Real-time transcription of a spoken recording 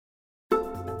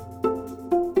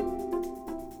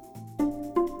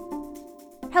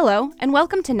Hello, and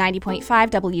welcome to 90.5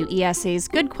 WESA's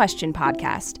Good Question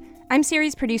podcast. I'm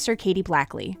series producer Katie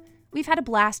Blackley. We've had a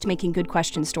blast making Good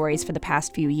Question stories for the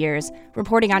past few years,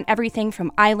 reporting on everything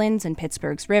from islands and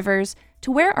Pittsburgh's rivers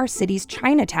to where our city's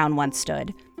Chinatown once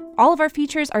stood. All of our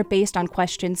features are based on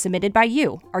questions submitted by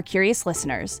you, our curious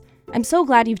listeners. I'm so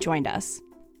glad you've joined us.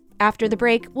 After the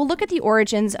break, we'll look at the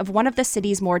origins of one of the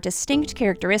city's more distinct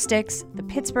characteristics, the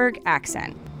Pittsburgh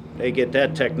accent. They get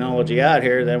that technology out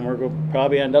here, then we're going to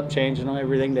probably end up changing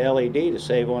everything to LED to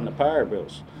save on the power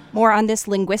bills. More on this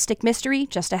linguistic mystery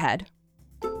just ahead.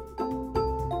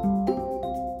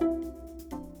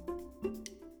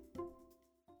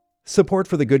 Support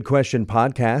for the Good Question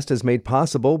podcast is made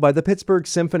possible by the Pittsburgh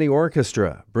Symphony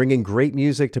Orchestra, bringing great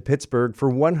music to Pittsburgh for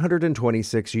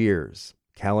 126 years.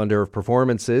 Calendar of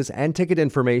performances and ticket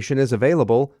information is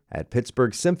available at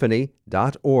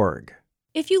pittsburghsymphony.org.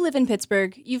 If you live in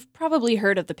Pittsburgh, you've probably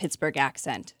heard of the Pittsburgh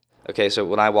accent. Okay, so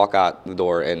when I walk out the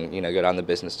door and, go down the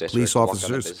business district... Police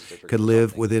officers could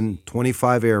live within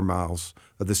 25 air miles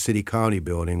of the city-county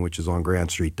building, which is on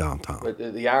Grand Street downtown. But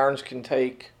the irons can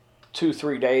take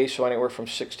 2-3 days, so anywhere from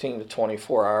 16 to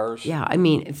 24 hours. Yeah,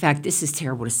 in fact, this is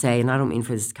terrible to say, and I don't mean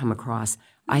for this to come across.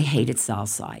 I hated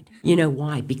Southside. You know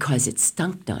why? Because it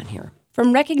stunk down here.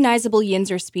 From recognizable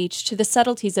Yinzer speech to the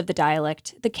subtleties of the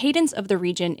dialect, the cadence of the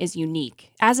region is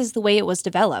unique, as is the way it was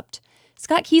developed.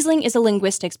 Scott Kiesling is a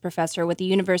linguistics professor with the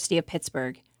University of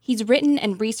Pittsburgh. He's written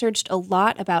and researched a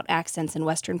lot about accents in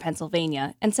western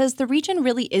Pennsylvania and says the region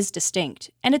really is distinct,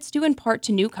 and it's due in part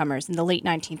to newcomers in the late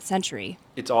 19th century.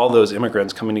 It's all those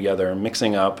immigrants coming together,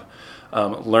 mixing up,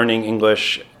 learning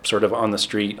English sort of on the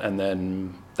street, and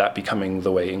then that becoming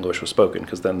the way English was spoken,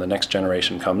 because then the next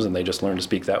generation comes and they just learn to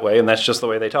speak that way, and that's just the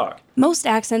way they talk. Most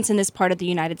accents in this part of the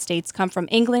United States come from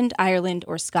England, Ireland,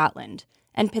 or Scotland.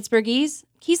 And Pittsburghese,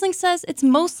 Kiesling says it's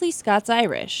mostly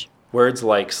Scots-Irish. Words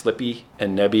like slippy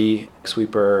and nebby,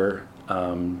 sweeper,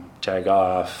 jag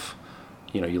off,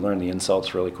 you learn the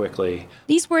insults really quickly.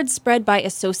 These words spread by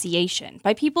association,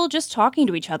 by people just talking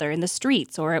to each other in the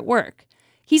streets or at work.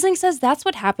 Kiesling says that's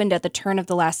what happened at the turn of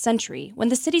the last century, when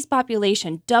the city's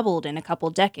population doubled in a couple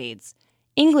decades.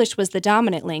 English was the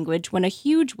dominant language when a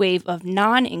huge wave of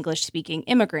non-English-speaking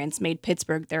immigrants made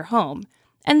Pittsburgh their home,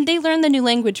 and they learned the new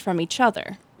language from each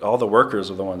other. All the workers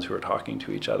were the ones who were talking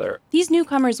to each other. These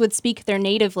newcomers would speak their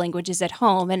native languages at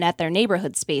home and at their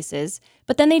neighborhood spaces,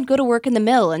 but then they'd go to work in the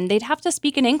mill and they'd have to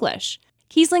speak in English.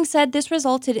 Kiesling said this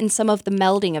resulted in some of the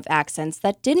melding of accents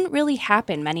that didn't really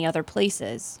happen many other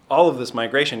places. All of this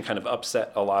migration kind of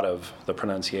upset a lot of the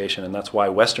pronunciation, and that's why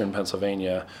Western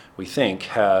Pennsylvania, we think,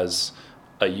 has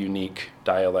a unique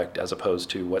dialect as opposed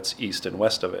to what's east and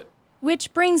west of it.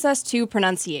 Which brings us to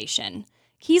pronunciation.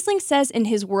 Kiesling says in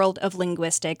his world of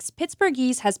linguistics,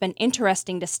 Pittsburghese has been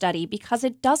interesting to study because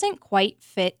it doesn't quite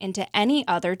fit into any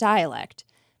other dialect.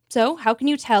 So how can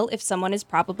you tell if someone is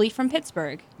probably from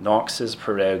Pittsburgh? Knox is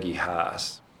pierogi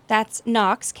has. That's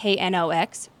Knox,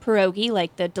 K-N-O-X, pierogi,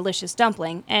 like the delicious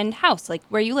dumpling, and house, like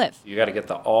where you live. You got to get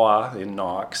the aw in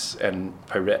Knox and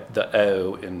the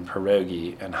o in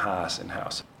pierogi and has in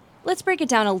house. Let's break it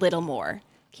down a little more.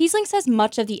 Kiesling says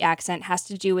much of the accent has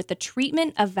to do with the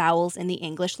treatment of vowels in the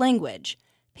English language.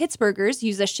 Pittsburghers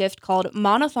use a shift called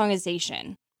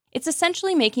monophthongization. It's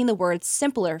essentially making the words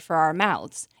simpler for our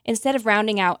mouths. Instead of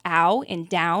rounding out ow in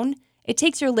down, it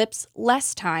takes your lips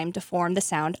less time to form the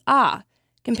sound ah.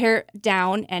 Compare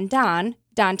down and don.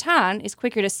 Downtown is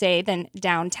quicker to say than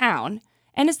downtown.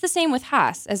 And it's the same with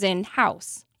has, as in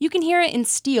house. You can hear it in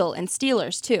steel and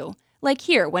Steelers, too. Like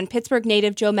here, when Pittsburgh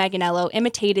native Joe Manganiello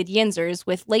imitated Yinzers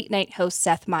with late-night host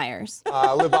Seth Meyers.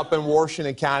 I live up in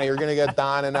Washington County. You're going to get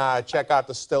down and check out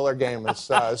the Stiller game this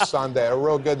Sunday. They're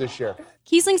real good this year.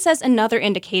 Kiesling says another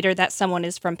indicator that someone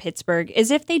is from Pittsburgh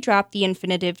is if they drop the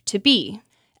infinitive to be,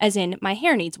 as in my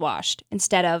hair needs washed,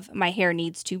 instead of my hair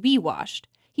needs to be washed.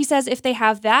 He says if they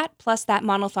have that, plus that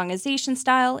monophthongization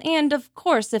style, and of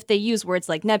course if they use words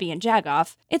like nebby and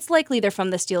jagoff, it's likely they're from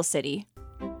the Steel City.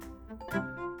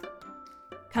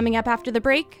 Coming up after the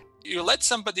break. You let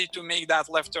somebody to make that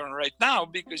left turn right now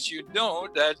because you know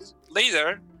that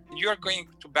later you're going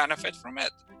to benefit from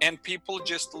it. And people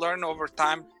just learn over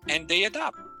time and they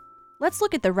adapt. Let's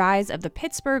look at the rise of the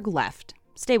Pittsburgh Left.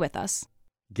 Stay with us.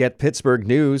 Get Pittsburgh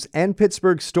news and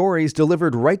Pittsburgh stories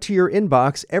delivered right to your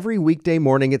inbox every weekday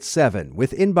morning at 7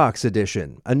 with Inbox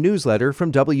Edition, a newsletter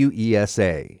from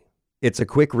WESA. It's a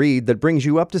quick read that brings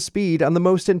you up to speed on the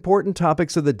most important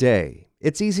topics of the day.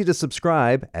 It's easy to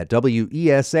subscribe at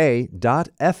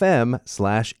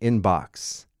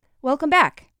wesa.fm/inbox. Welcome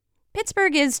back.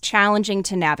 Pittsburgh is challenging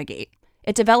to navigate.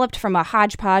 It developed from a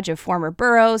hodgepodge of former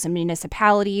boroughs and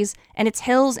municipalities, and its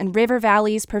hills and river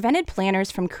valleys prevented planners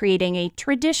from creating a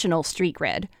traditional street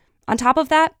grid. On top of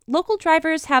that, local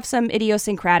drivers have some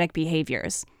idiosyncratic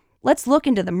behaviors. Let's look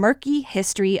into the murky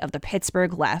history of the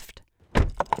Pittsburgh Left.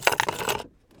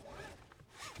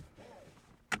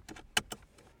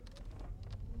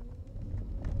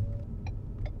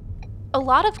 A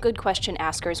lot of good question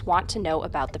askers want to know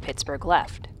about the Pittsburgh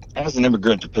Left. As an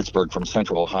immigrant to Pittsburgh from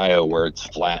central Ohio, where it's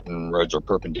flat and roads are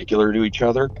perpendicular to each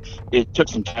other, it took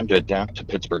some time to adapt to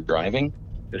Pittsburgh driving.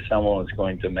 If someone was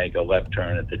going to make a left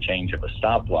turn at the change of a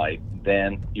stoplight,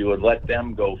 then you would let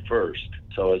them go first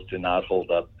so as to not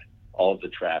hold up all of the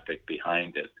traffic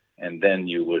behind it, and then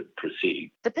you would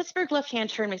proceed. The Pittsburgh left-hand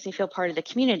turn makes me feel part of the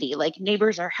community, like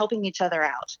neighbors are helping each other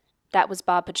out. That was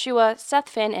Bob Pachua, Seth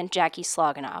Finn, and Jackie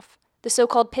Sloganoff. The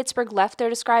so-called Pittsburgh Left they're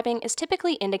describing is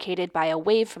typically indicated by a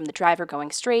wave from the driver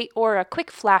going straight or a quick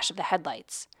flash of the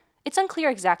headlights. It's unclear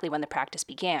exactly when the practice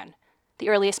began. The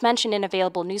earliest mention in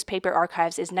available newspaper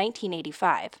archives is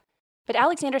 1985. But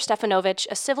Alexander Stefanovich,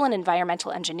 a civil and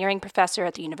environmental engineering professor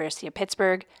at the University of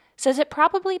Pittsburgh, says it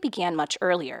probably began much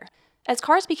earlier. As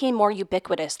cars became more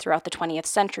ubiquitous throughout the 20th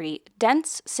century,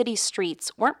 dense city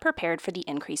streets weren't prepared for the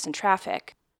increase in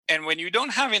traffic. And when you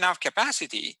don't have enough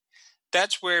capacity,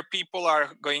 that's where people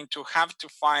are going to have to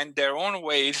find their own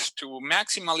ways to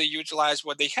maximally utilize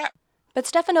what they have. But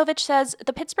Stefanovich says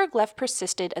the Pittsburgh Left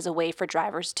persisted as a way for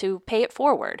drivers to pay it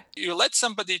forward. You let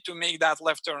somebody to make that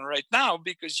left turn right now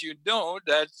because you know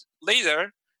that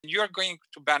later you're going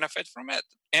to benefit from it.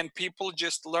 And people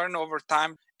just learn over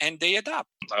time and they adapt.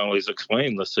 I always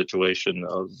explain the situation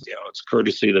of, it's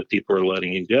courtesy that people are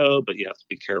letting you go, but you have to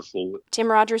be careful.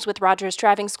 Tim Rogers with Rogers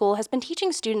Driving School has been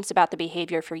teaching students about the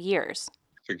behavior for years.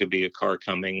 There could be a car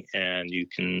coming and you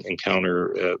can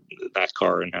encounter that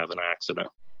car and have an accident.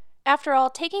 After all,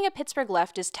 taking a Pittsburgh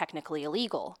left is technically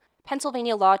illegal.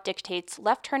 Pennsylvania law dictates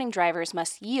left-turning drivers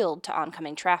must yield to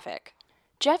oncoming traffic.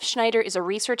 Jeff Schneider is a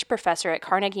research professor at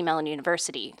Carnegie Mellon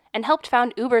University and helped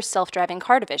found Uber's self-driving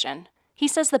car division. He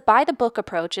says the by-the-book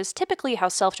approach is typically how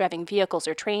self-driving vehicles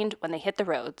are trained when they hit the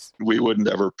roads. We wouldn't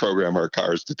ever program our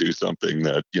cars to do something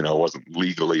that, wasn't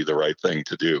legally the right thing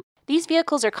to do. These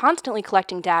vehicles are constantly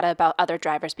collecting data about other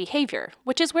drivers' behavior,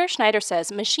 which is where Schneider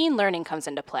says machine learning comes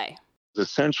into play.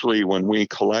 Essentially, when we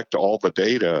collect all the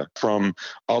data from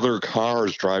other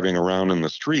cars driving around in the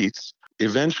streets,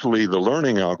 eventually the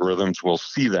learning algorithms will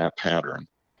see that pattern.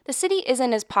 The city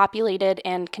isn't as populated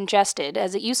and congested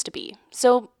as it used to be,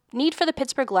 so need for the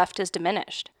Pittsburgh Left has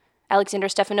diminished. Alexander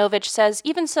Stefanovich says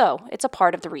even so, it's a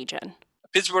part of the region.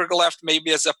 Pittsburgh Left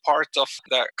maybe as a part of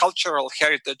the cultural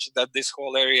heritage that this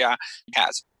whole area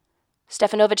has.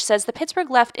 Stefanovich says the Pittsburgh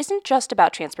Left isn't just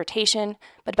about transportation,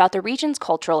 but about the region's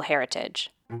cultural heritage.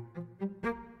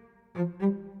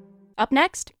 Up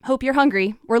next, hope you're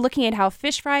hungry. We're looking at how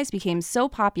fish fries became so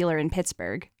popular in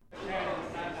Pittsburgh.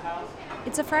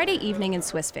 It's a Friday evening in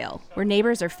Swissvale, where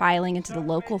neighbors are filing into the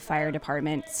local fire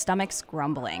department, stomachs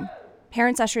grumbling.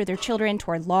 Parents usher their children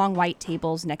toward long white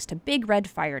tables next to big red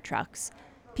fire trucks.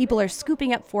 People are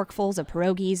scooping up forkfuls of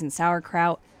pierogies and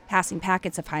sauerkraut, passing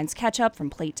packets of Heinz ketchup from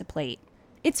plate to plate.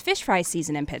 It's fish fry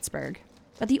season in Pittsburgh.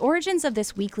 But the origins of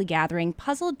this weekly gathering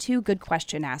puzzled two good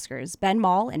question askers, Ben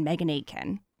Mall and Megan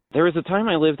Aitken. There was a time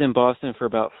I lived in Boston for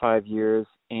about 5 years,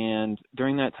 and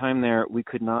during that time there, we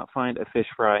could not find a fish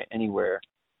fry anywhere.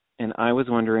 And I was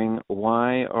wondering,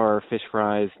 why are fish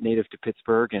fries native to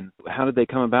Pittsburgh, and how did they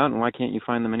come about, and why can't you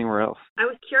find them anywhere else? I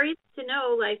was curious to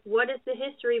know, what is the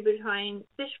history behind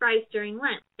fish fries during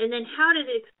Lent? And then how did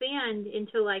it expand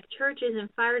into, churches and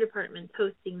fire departments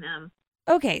hosting them?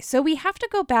 Okay, so we have to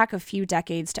go back a few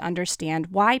decades to understand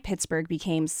why Pittsburgh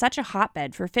became such a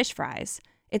hotbed for fish fries.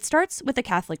 It starts with the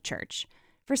Catholic Church.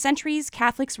 For centuries,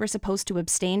 Catholics were supposed to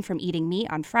abstain from eating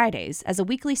meat on Fridays as a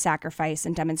weekly sacrifice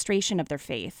and demonstration of their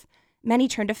faith. Many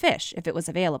turned to fish if it was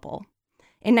available.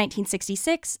 In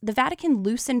 1966, the Vatican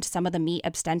loosened some of the meat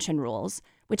abstention rules,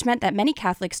 which meant that many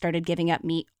Catholics started giving up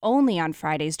meat only on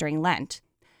Fridays during Lent.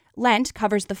 Lent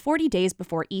covers the 40 days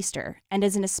before Easter and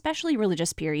is an especially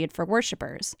religious period for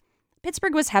worshipers.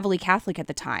 Pittsburgh was heavily Catholic at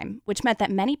the time, which meant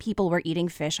that many people were eating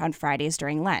fish on Fridays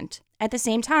during Lent. At the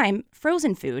same time,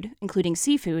 frozen food, including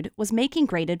seafood, was making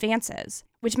great advances,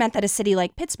 which meant that a city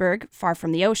like Pittsburgh, far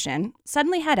from the ocean,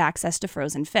 suddenly had access to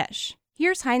frozen fish.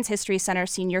 Here's Heinz History Center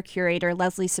Senior Curator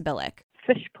Leslie Sibilic.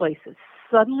 Fish places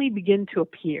suddenly begin to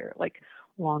appear, like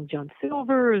Long John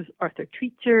Silver's, Arthur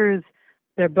Treacher's,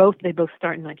 They both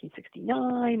start in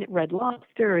 1969. Red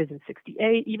Lobster is in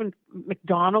 68. Even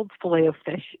McDonald's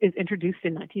Filet-O-Fish is introduced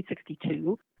in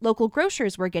 1962. Local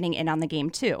grocers were getting in on the game,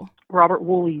 too. Robert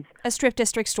Woolley's, a Strip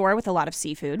District store with a lot of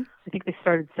seafood. I think they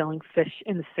started selling fish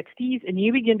in the 60s, and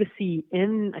you begin to see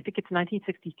in, I think it's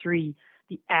 1963,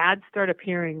 the ads start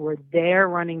appearing where they're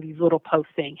running these little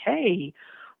posts saying, hey,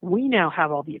 we now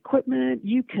have all the equipment.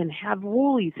 You can have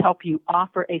Woolies help you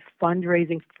offer a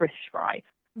fundraising fish fry.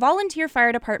 Volunteer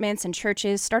fire departments and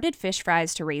churches started fish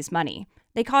fries to raise money.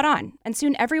 They caught on, and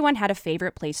soon everyone had a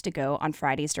favorite place to go on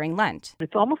Fridays during Lent.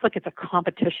 It's almost like it's a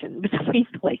competition between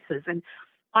places, and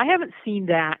I haven't seen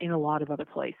that in a lot of other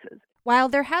places. While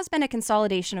there has been a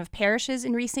consolidation of parishes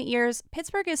in recent years,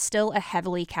 Pittsburgh is still a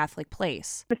heavily Catholic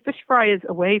place. The fish fry is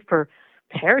a way for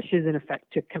parishes, in effect,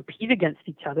 to compete against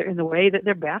each other in the way that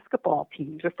their basketball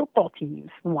teams or football teams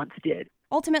once did.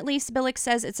 Ultimately, Sibilic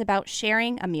says it's about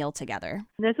sharing a meal together.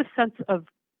 And there's a sense of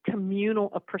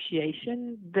communal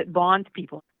appreciation that bonds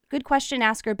people. Good Question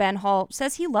asker Ben Hall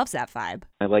says he loves that vibe.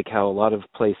 I like how a lot of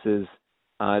places,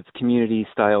 it's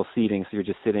community-style seating, so you're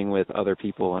just sitting with other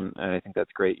people, and I think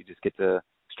that's great. You just get to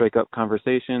strike up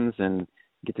conversations and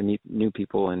get to meet new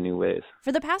people in new ways.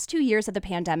 For the past 2 years of the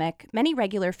pandemic, many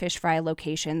regular fish fry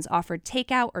locations offered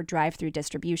takeout or drive-through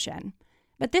distribution.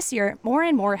 But this year, more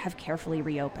and more have carefully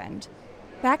reopened.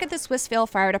 Back at the Swissvale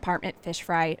Fire Department fish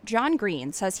fry, John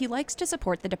Green says he likes to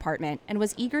support the department and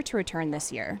was eager to return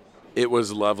this year. It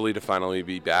was lovely to finally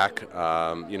be back.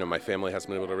 My family hasn't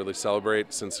been able to really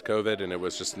celebrate since COVID, and it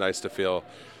was just nice to feel,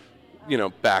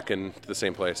 back in the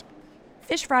same place.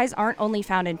 Fish fries aren't only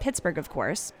found in Pittsburgh, of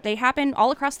course. They happen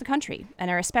all across the country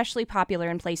and are especially popular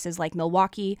in places like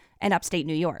Milwaukee and upstate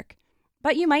New York.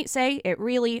 But you might say it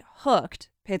really hooked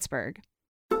Pittsburgh.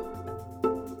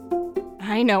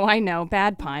 I know,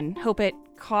 bad pun. Hope it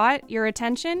caught your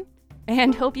attention?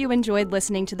 And hope you enjoyed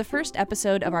listening to the first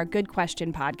episode of our Good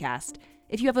Question podcast.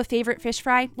 If you have a favorite fish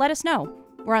fry, let us know.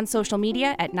 We're on social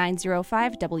media at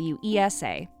 905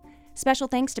 WESA. Special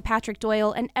thanks to Patrick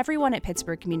Doyle and everyone at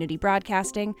Pittsburgh Community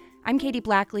Broadcasting. I'm Katie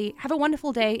Blackley. Have a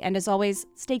wonderful day, and as always,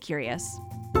 stay curious.